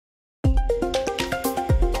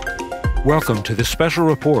Welcome to this special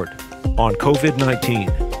report on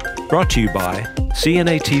COVID-19, brought to you by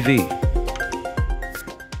CNA TV.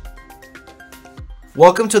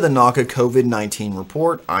 Welcome to the NAHCA COVID-19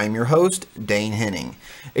 report. I'm your host, Dane Henning.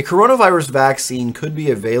 A coronavirus vaccine could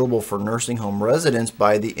be available for nursing home residents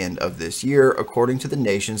by the end of this year, according to the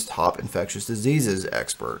nation's top infectious diseases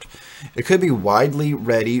expert. It could be widely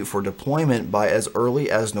ready for deployment by as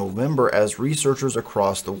early as November as researchers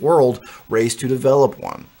across the world race to develop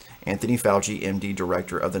one. Anthony Fauci, MD,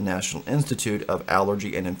 director of the National Institute of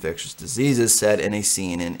Allergy and Infectious Diseases, said in a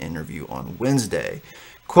CNN interview on Wednesday.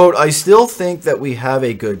 Quote, I still think that we have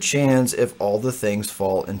a good chance, if all the things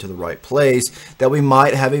fall into the right place, that we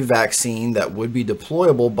might have a vaccine that would be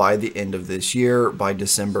deployable by the end of this year, by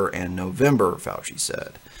December and November, Fauci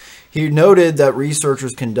said. He noted that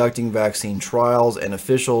researchers conducting vaccine trials and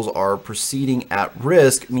officials are proceeding at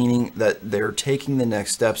risk, meaning that they're taking the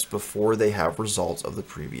next steps before they have results of the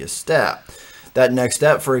previous step. That next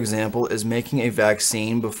step, for example, is making a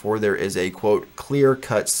vaccine before there is a, quote,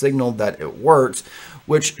 clear-cut signal that it works,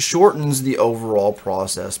 which shortens the overall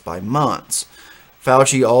process by months.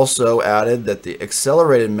 Fauci also added that the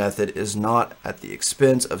accelerated method is not at the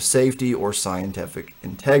expense of safety or scientific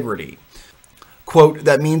integrity. Quote,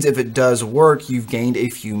 that means if it does work, you've gained a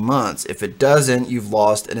few months. If it doesn't, you've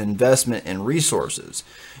lost an investment in resources.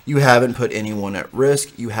 You haven't put anyone at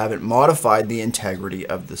risk. You haven't modified the integrity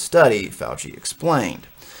of the study, Fauci explained.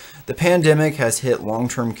 The pandemic has hit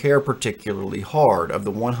long-term care particularly hard. Of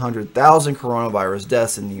the 100,000 coronavirus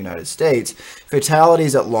deaths in the United States,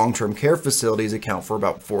 fatalities at long-term care facilities account for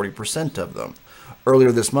about 40% of them.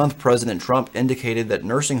 Earlier this month, President Trump indicated that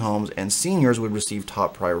nursing homes and seniors would receive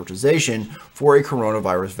top prioritization for a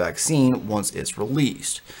coronavirus vaccine once it's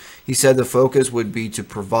released. He said the focus would be to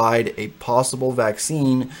provide a possible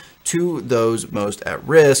vaccine to those most at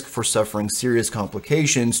risk for suffering serious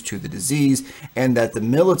complications to the disease, and that the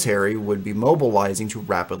military would be mobilizing to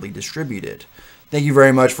rapidly distribute it. Thank you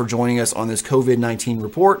very much for joining us on this COVID-19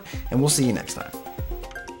 report, and we'll see you next time.